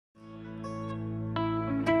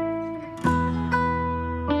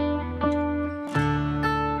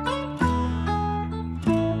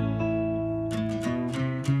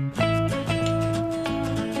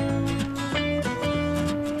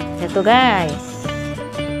to guys.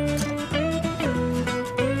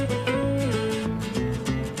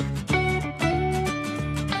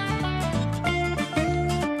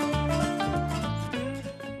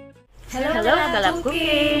 Hello, Kalab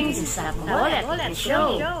Cooking! This is Sapmol at the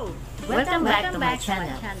show. Welcome back to my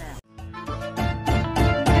channel.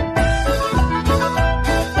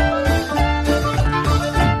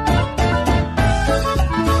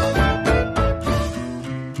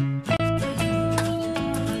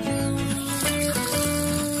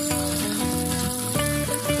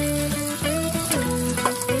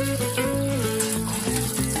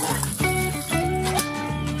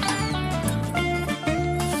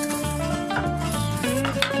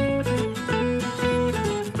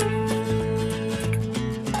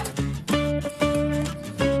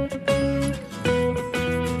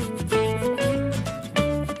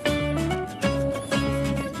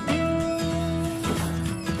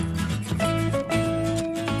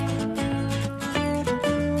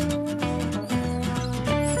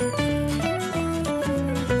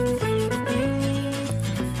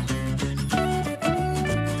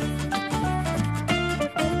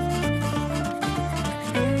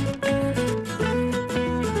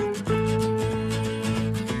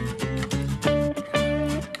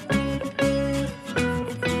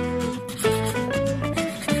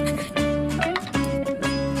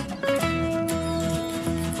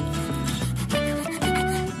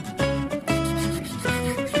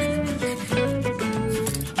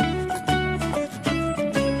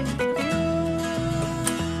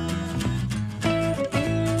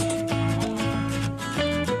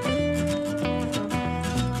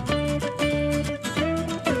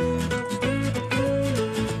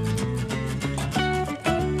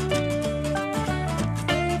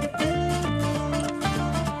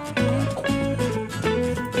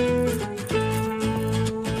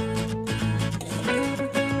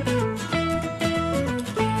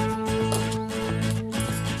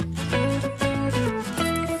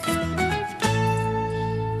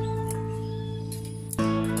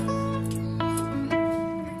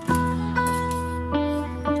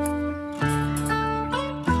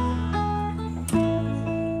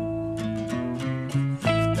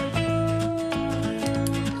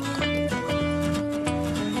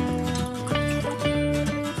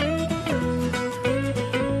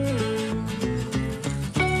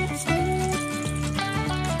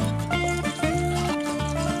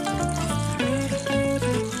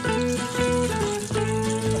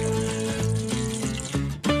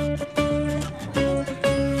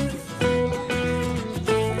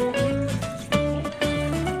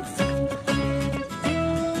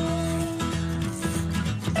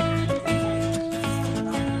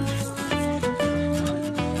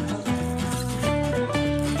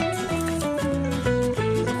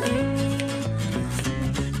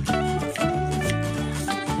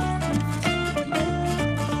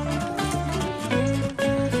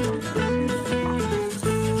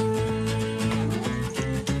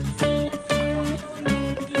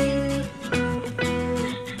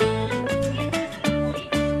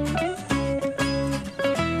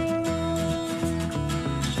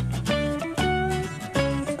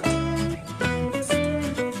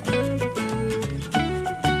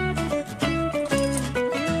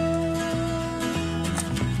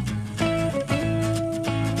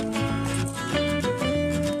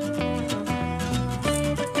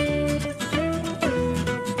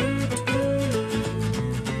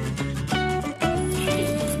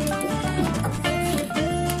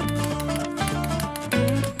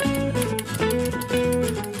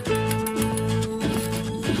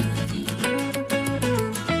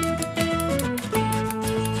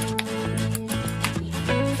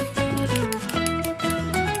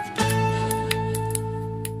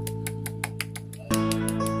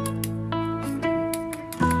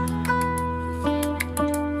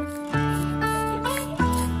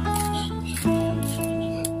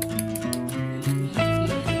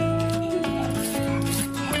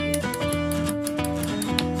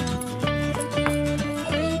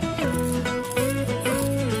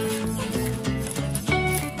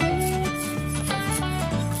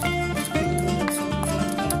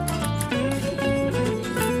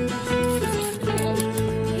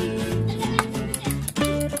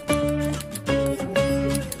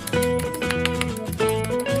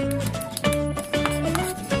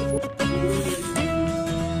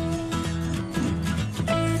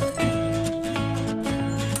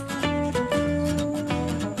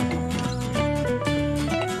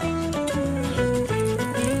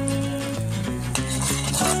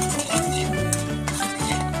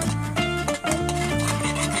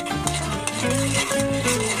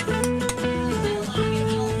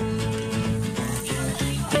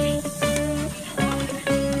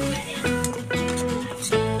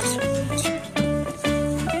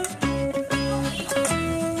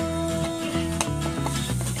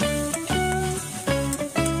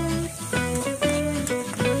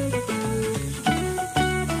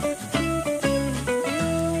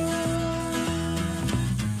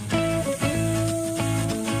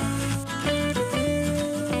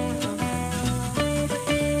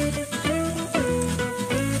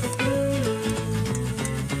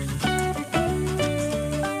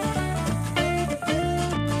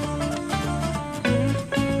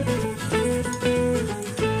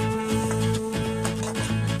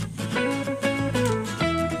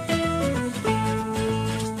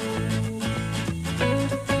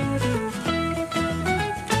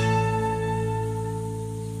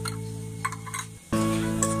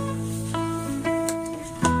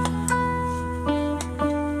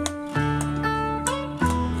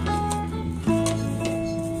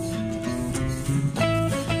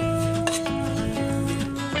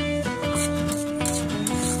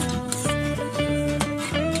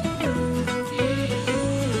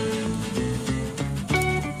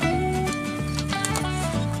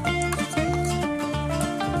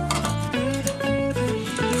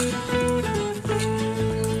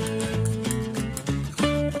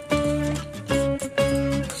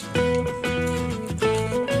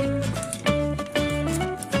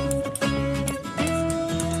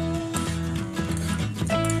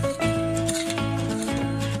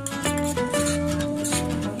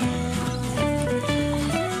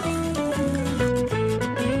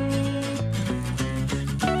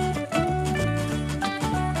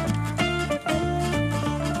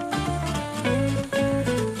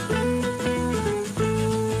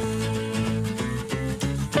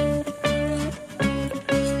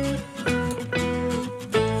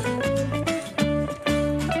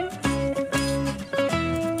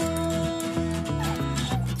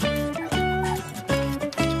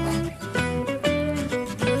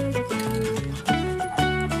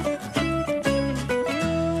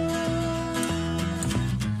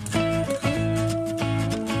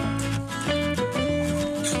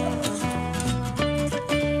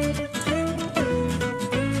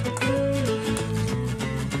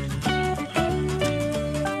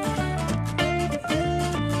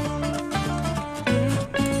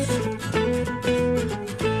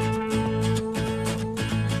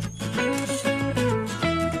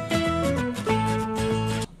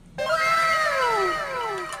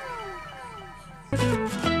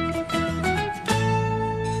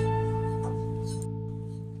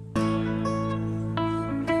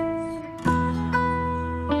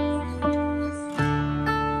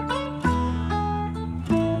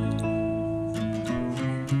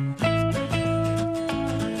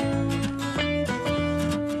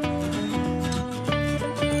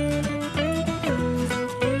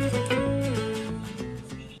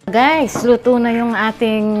 Guys, luto na yung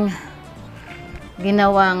ating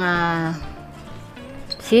ginawang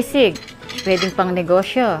sisig. Pwedeng pang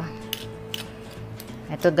negosyo.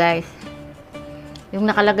 Ito guys. Yung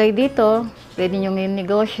nakalagay dito, pwede nyo yung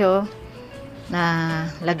negosyo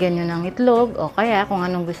na lagyan nyo ng itlog o kaya kung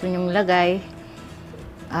anong gusto nyo lagay,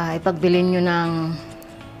 ipagbilin nyo ng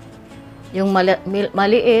yung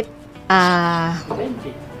maliit 70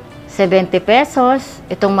 pesos.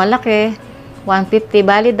 Itong malaki 150,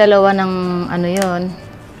 bali dalawa ng ano yon.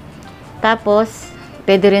 Tapos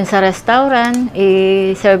pwede rin sa restaurant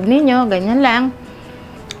i-serve ninyo, ganyan lang.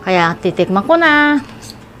 Kaya titikman ko na.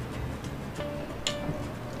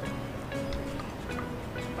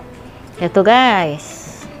 Ito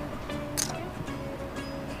guys,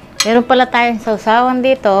 meron pala tayong sausawan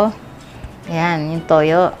dito. Ayan, yung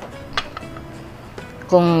toyo.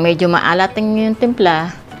 Kung medyo maalating yung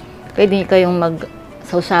timpla, pwede kayong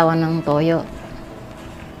mag-sausawan ng toyo.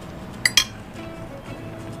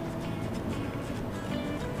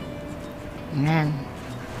 Ayan.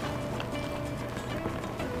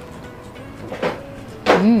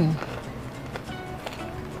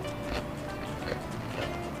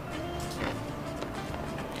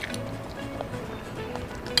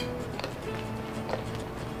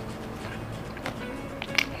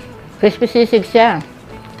 Crispy sisig siya.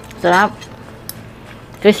 Sarap.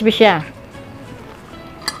 Crispy siya.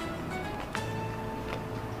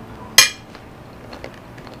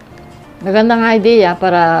 Magandang idea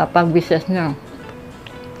para pag-business nyo.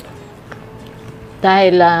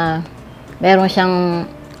 Dahil meron siyang,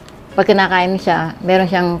 pag kinakain siya, meron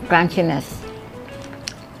siyang crunchiness.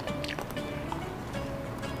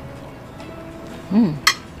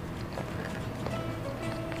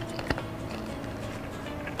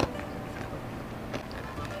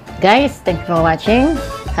 Guys, thanks for watching.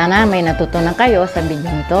 Sana may natutunan kayo sa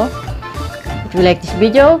video nito. If you like this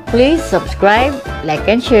video, please subscribe, like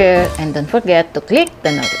and share, and don't forget to click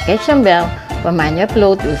the notification bell for my new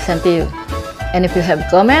upload will send to you. And if you have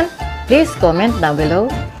comment, please comment down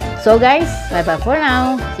below. So guys, bye bye for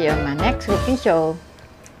now. See you on my next cooking show.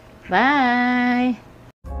 Bye!